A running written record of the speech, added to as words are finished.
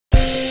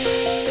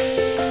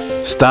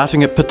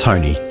Starting at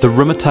Petone, the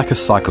Rimutaka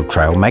cycle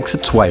trail makes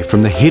its way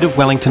from the head of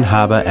Wellington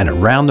Harbour and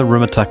around the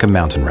Rimutaka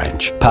mountain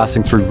range,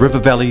 passing through river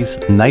valleys,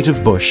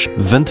 native bush,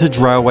 vintage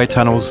railway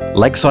tunnels,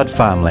 lakeside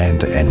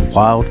farmland and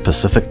wild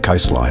Pacific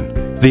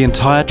coastline. The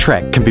entire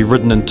track can be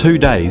ridden in 2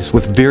 days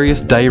with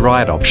various day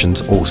ride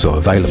options also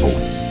available.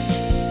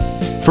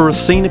 For a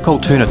scenic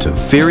alternative,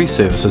 ferry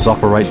services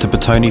operate to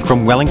Petone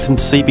from Wellington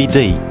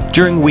CBD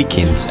during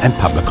weekends and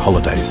public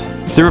holidays.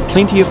 There are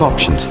plenty of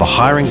options for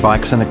hiring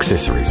bikes and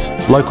accessories.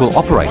 Local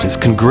operators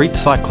can greet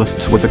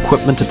cyclists with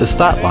equipment at the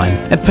start line,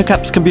 and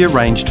pickups can be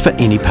arranged for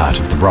any part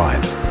of the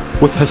ride.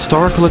 With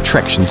historical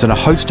attractions and a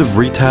host of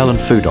retail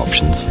and food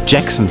options,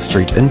 Jackson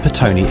Street in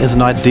Petone is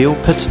an ideal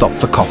pit stop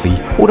for coffee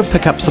or to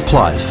pick up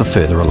supplies for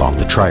further along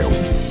the trail.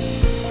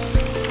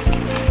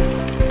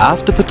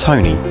 After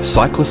Petone,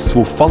 cyclists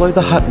will follow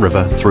the Hutt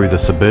River through the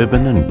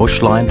suburban and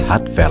bush-lined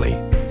Hutt Valley.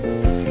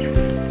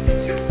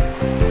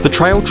 The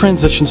trail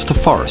transitions to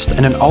forest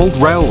and an old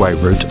railway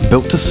route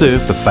built to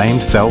serve the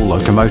famed Fell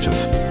locomotive.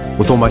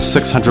 With almost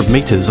 600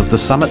 metres of the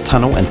summit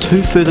tunnel and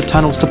 2 further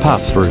tunnels to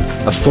pass through,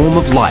 a form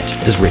of light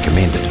is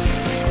recommended.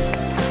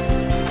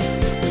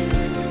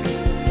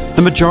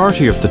 The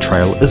majority of the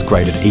trail is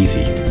graded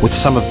easy, with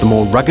some of the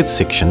more rugged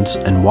sections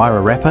in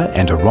Wairarapa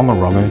and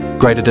Orongorongo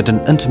graded at an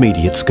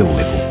intermediate skill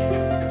level.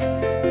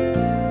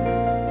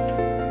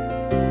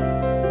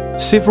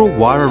 Several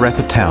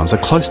Wairarapa towns are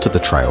close to the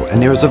trail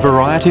and there is a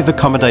variety of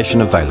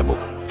accommodation available,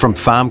 from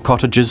farm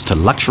cottages to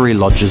luxury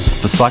lodges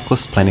for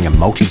cyclists planning a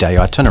multi-day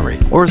itinerary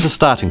or as a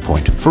starting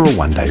point for a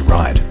one-day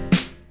ride.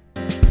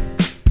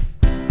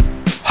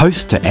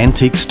 Host to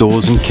antique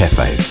stores and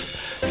cafes,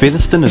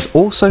 Featherston is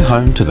also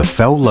home to the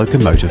Fell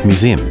Locomotive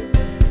Museum,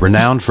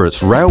 renowned for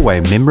its railway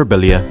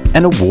memorabilia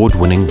and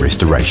award-winning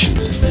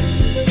restorations.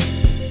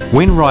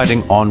 When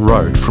riding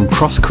on-road from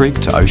Cross Creek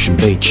to Ocean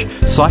Beach,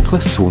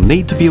 cyclists will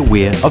need to be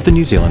aware of the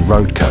New Zealand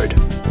Road Code.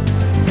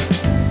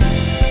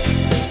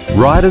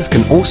 Riders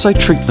can also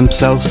treat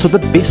themselves to the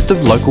best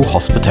of local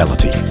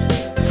hospitality.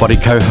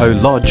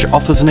 Wharikoho Lodge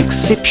offers an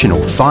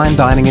exceptional fine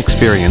dining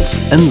experience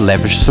in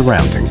lavish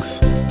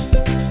surroundings.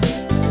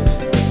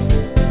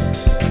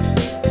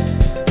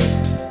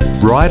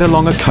 Ride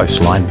along a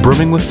coastline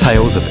brimming with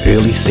tales of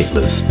early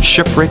settlers,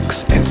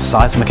 shipwrecks and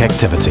seismic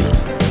activity.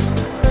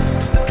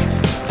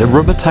 The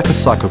Rimutaka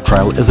Cycle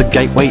Trail is a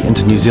gateway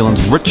into New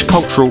Zealand's rich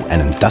cultural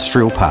and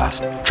industrial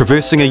past,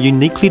 traversing a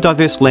uniquely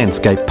diverse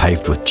landscape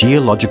paved with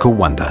geological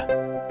wonder.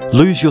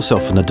 Lose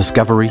yourself in the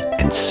discovery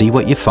and see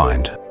what you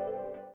find.